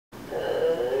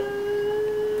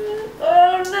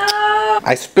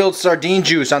I spilled sardine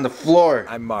juice on the floor.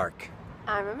 I'm Mark.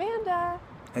 I'm Amanda.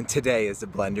 And today is the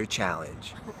Blender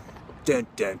Challenge. Dun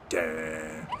dun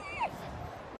dun.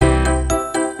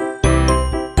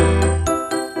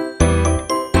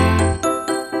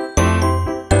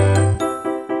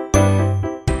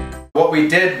 What we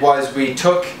did was we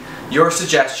took your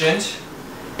suggestions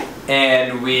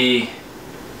and we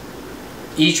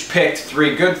each picked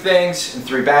 3 good things and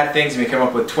 3 bad things, and we came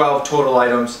up with 12 total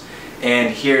items,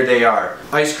 and here they are.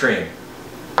 Ice cream,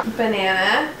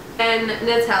 Banana and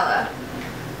Nutella.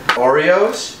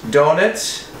 Oreos,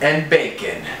 donuts, and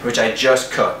bacon, which I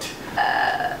just cooked.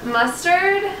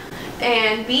 Mustard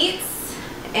and beets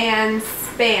and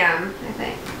Spam, I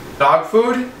think. Dog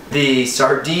food, the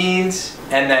sardines,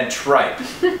 and then tripe.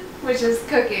 Which is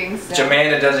cooking stuff.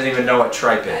 Amanda doesn't even know what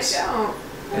tripe is. I don't.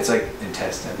 It's like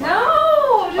intestine.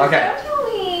 No! Just Okay. don't tell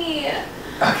me.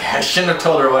 Okay, I shouldn't have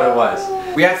told her what it was.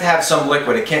 We have to have some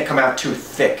liquid. It can't come out too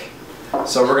thick.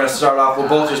 So we're going to start off. We'll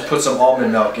both just put some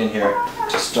almond milk in here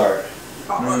to start.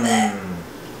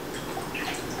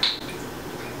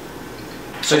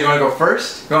 So do you want to go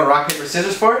first? You want rock, paper,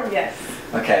 scissors for it? Yes.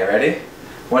 Okay, ready?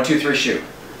 1, 2, 3, shoot.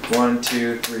 1,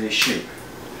 2, 3, shoot.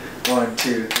 1,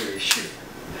 2, 3, shoot.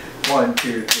 1,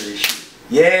 2, 3, shoot.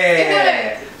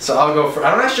 Yeah! So I'll go first.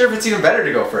 I'm not sure if it's even better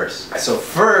to go first. So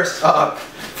first up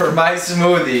for my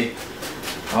smoothie.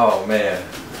 Oh man.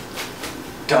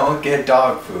 Don't get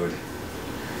dog food.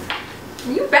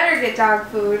 You better get dog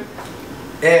food.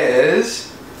 Is.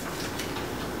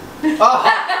 Oh!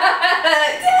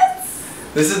 Yes!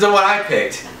 This is the one I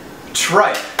picked.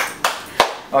 Tripe.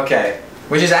 Okay.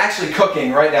 Which is actually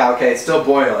cooking right now. Okay, it's still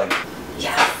boiling.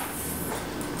 Yes!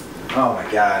 Oh my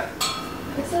god.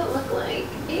 What does it look like?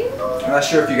 Ew. I'm not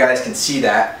sure if you guys can see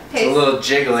that. It's a little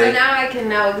jiggly. So now I can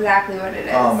know exactly what it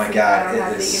is. Oh my god,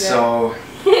 it is so...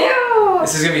 Ew!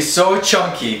 This is gonna be so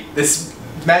chunky. This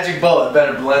magic bullet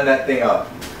better blend that thing up.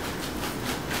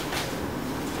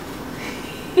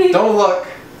 Don't look.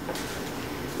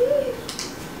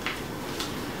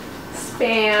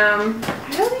 Spam. I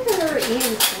don't think I've ever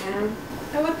eaten Spam.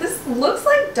 Oh, but this looks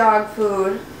like dog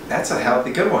food. That's a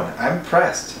healthy good one. I'm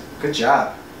impressed. Good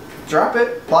job. Drop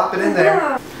it, plop it in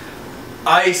there.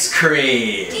 Ice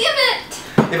cream. Damn it!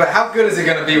 Yeah, but how good is it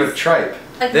gonna be with tripe?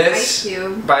 Like an ice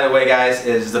cube. By the way, guys,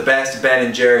 is the best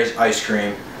Ben & Jerry's ice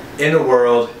cream in the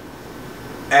world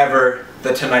ever.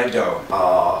 The Tonight Dough.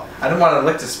 Oh, I didn't want to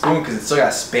lick the spoon because it still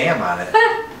got Spam on it.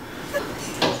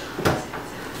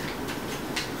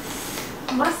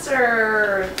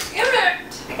 Mustard. Damn it!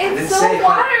 Didn't It's so say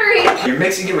watery. You're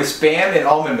mixing it with Spam and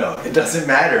almond milk. It doesn't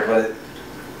matter, but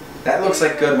that looks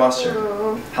like good mustard.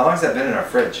 Ooh. How long has that been in our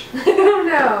fridge? I don't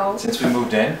know. Since we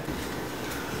moved in.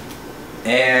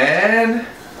 And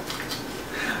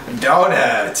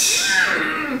donuts.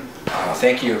 Oh,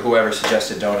 thank you, whoever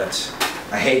suggested donuts.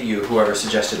 I hate you, whoever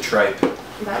suggested tripe.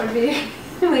 That would be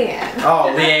Leanne.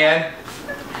 Oh, Leanne.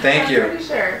 Thank you. I'm pretty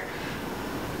sure.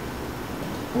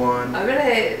 1, I'm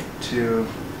gonna 2,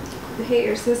 hate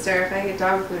your sister if I get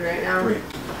dog food right now. 3.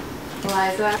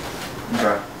 Eliza.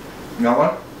 Okay. You got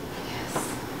one? Yes.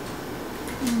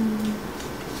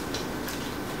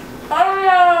 Oh!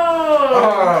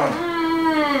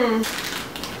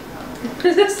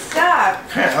 Stop.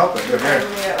 Can't help it. Good hair.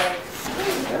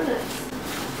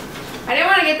 I didn't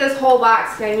want to get this whole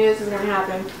box because I knew this was going to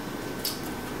happen.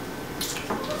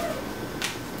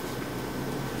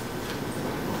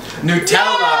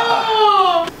 Nutella!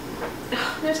 No!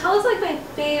 Nutella's like my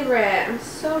favorite. I'm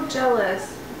so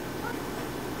jealous.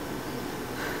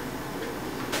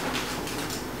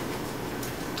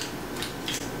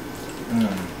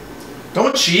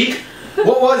 Don't cheat.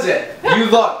 What was it? You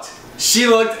looked. She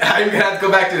looked. I'm gonna have to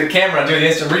go back to the camera and do the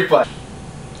instant replay.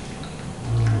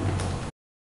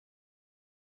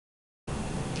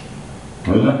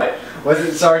 Was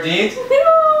it sardines?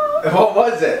 No! What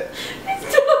was it?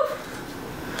 It's tough.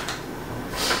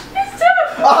 It's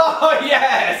tough. Oh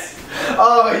yes!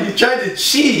 Oh, you tried to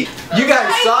cheat. You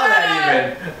guys saw that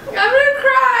even. I'm gonna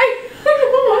cry.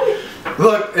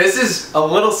 Look, this is a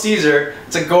Little Caesar.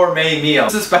 It's a gourmet meal.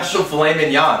 It's a special filet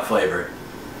mignon flavor.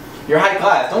 You're high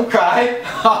class. Don't cry.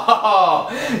 Oh,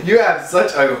 you have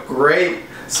such a great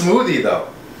smoothie though.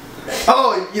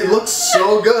 Oh, it looks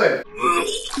so good.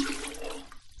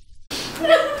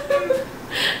 No!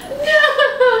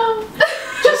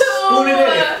 Just spoon it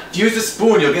in. Use the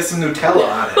spoon. You'll get some Nutella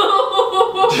on it.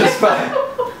 Just fine.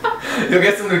 You'll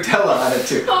get some Nutella on it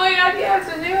too. Oh my god, you have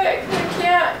to do it. I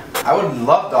can't. I would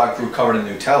love dog food covered in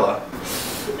Nutella.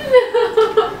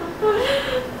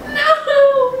 No!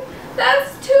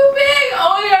 That's too big!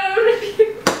 Oh my god, I'm gonna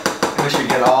puke. I wish you'd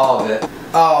get all of it.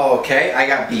 Oh, okay. I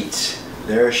got beets.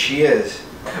 there she is.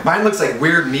 Mine looks like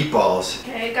weird meatballs.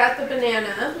 Okay, I got the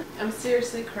banana. I'm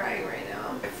seriously crying right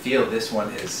now. I feel this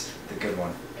one is the good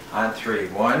one. On 3.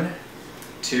 1,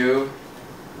 2,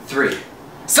 3.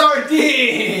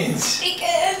 Sardines!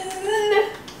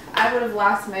 Bacon! I would have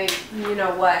lost my you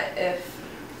know what if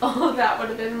all of that would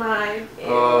have been mine.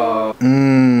 Oh.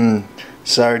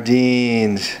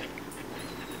 Sardines.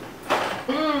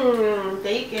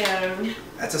 Bacon.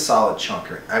 That's a solid chunk.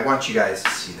 I want you guys to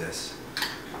see this,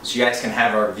 so you guys can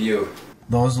have our view.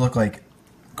 Those look like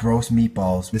gross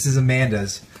meatballs. This is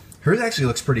Amanda's. Hers actually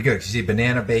looks pretty good. You see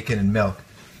banana, bacon, and milk.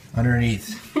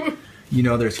 Underneath, you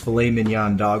know there's filet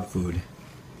mignon dog food.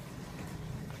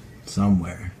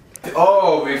 Somewhere.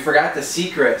 Oh, we forgot the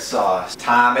secret sauce.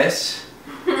 Thomas,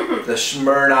 the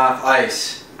Smirnoff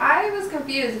Ice. I was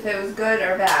confused if it was good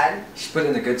or bad. She put it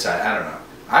in the good side. I don't know.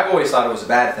 I've always thought it was a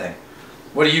bad thing.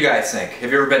 What do you guys think?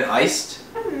 Have you ever been iced?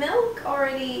 I have milk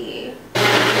already.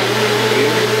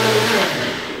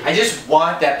 I just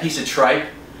want that piece of tripe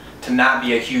to not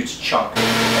be a huge chunk.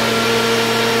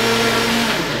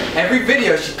 Every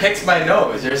video she picks my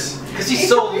nose. Because she's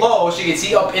so low, she can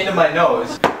see up into my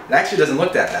nose. It actually doesn't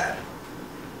look that bad.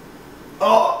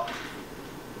 Oh!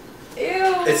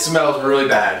 Ew. It smells really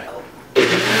bad. Oh,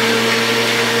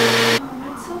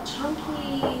 it's so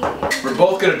chunky. We're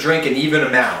both gonna drink an even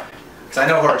amount. Because I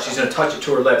know her, she's gonna touch it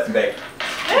to her lips and be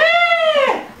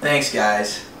thanks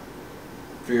guys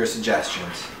for your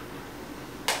suggestions.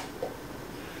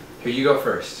 Here, you go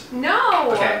first.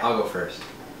 No! Okay, I'll go first.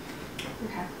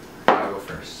 Okay. I'll go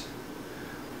first.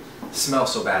 It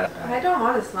smells so bad. I don't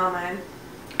want to smell mine.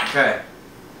 Okay.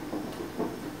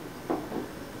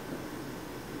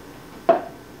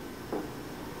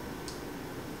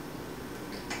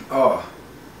 Oh.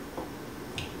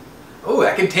 Oh,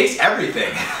 I can taste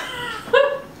everything.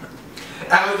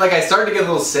 I started to get a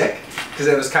little sick because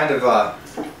it was kind of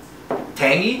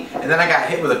tangy, and then I got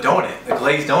hit with a donut. A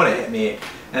glazed donut hit me,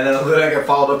 and then I got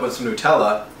followed up with some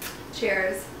Nutella.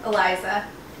 Cheers, Eliza.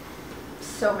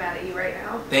 So mad at you right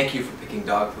now. Thank you for picking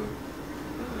dog food.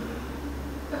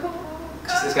 Oh,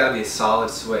 It's gotta be a solid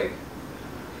swig.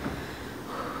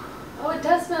 Oh, it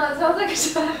does smell. It smells like a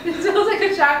chocolate. It smells like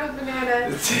a chocolate banana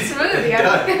smoothie. It I'm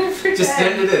not does. gonna pretend. Just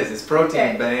send it is. It's protein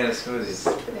Okay. banana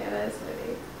smoothies. Banana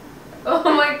smoothie. Oh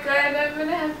my god, I'm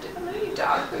gonna eat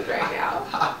dog food right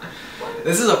now.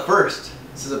 This is a first.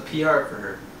 This is a PR for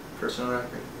her. Personal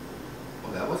record.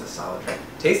 Oh, that was a solid drink.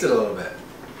 Taste it a little bit.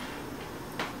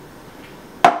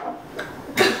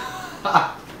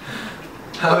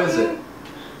 How is it?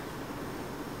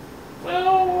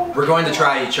 No. We're going to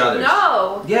try each other's.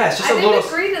 No. Yeah, it's just I a didn't little.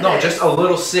 agree to No, this. just a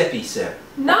little sippy sip.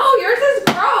 No, yours is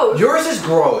gross. Yours is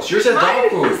gross. Yours is Mine dog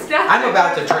food. is not I'm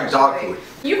about to gross, drink dog actually. food.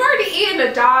 You've already eaten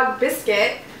a dog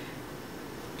biscuit.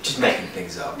 Just making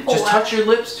things up. Oh, Just what? touch your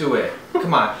lips to it.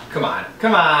 Come on, come on,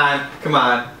 come on, come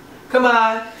on, come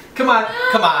on, come on,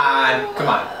 come on, come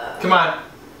on, come on,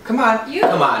 come on, You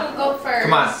come on, go first.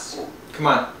 come on, come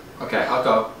on. Okay, I'll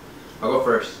go. I'll go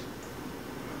first.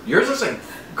 Yours looks like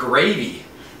gravy.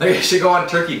 Like I should go on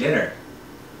turkey dinner.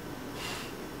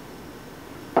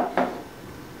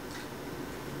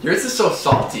 Yours is so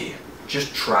salty.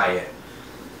 Just try it.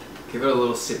 Give it a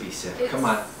little sippy sip. It Come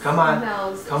on, come on,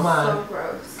 smells come on, so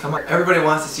gross. come on. Everybody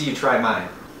wants to see you try mine.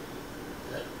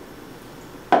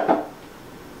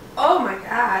 Oh my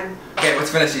god. Okay, let's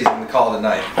finish these and call it a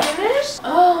night. Finished?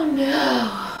 Oh no.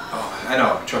 Oh, I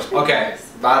know. Trust me. Okay,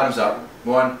 bottoms up.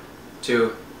 1,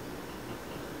 2.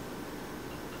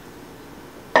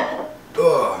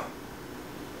 Ugh.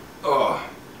 Ugh.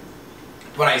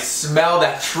 When I smell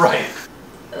that tripe.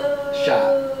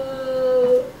 Shot.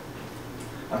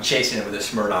 I'm chasing it with a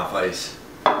Smirnoff Ice.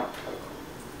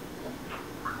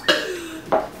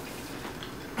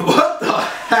 What the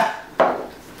heck? I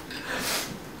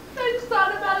just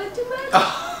thought about it too much.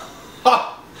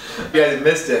 You guys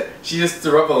missed it. She just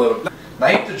threw up a little. Now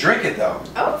you have to drink it though.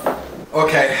 Oh.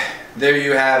 Okay, there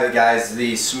you have it guys.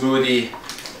 The smoothie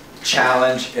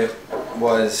challenge. It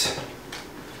was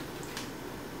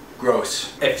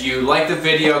gross. If you like the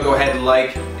video, go ahead and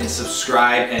like and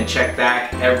subscribe and check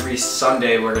back. Every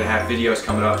Sunday we're gonna have videos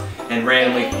coming up and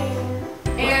randomly.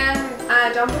 And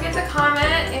don't forget to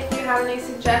comment if you have any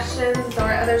suggestions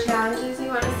or other challenges you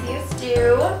want to see us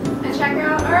do. And check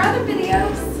out our other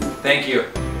videos. Thank you.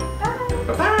 Bye.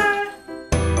 Bye-bye.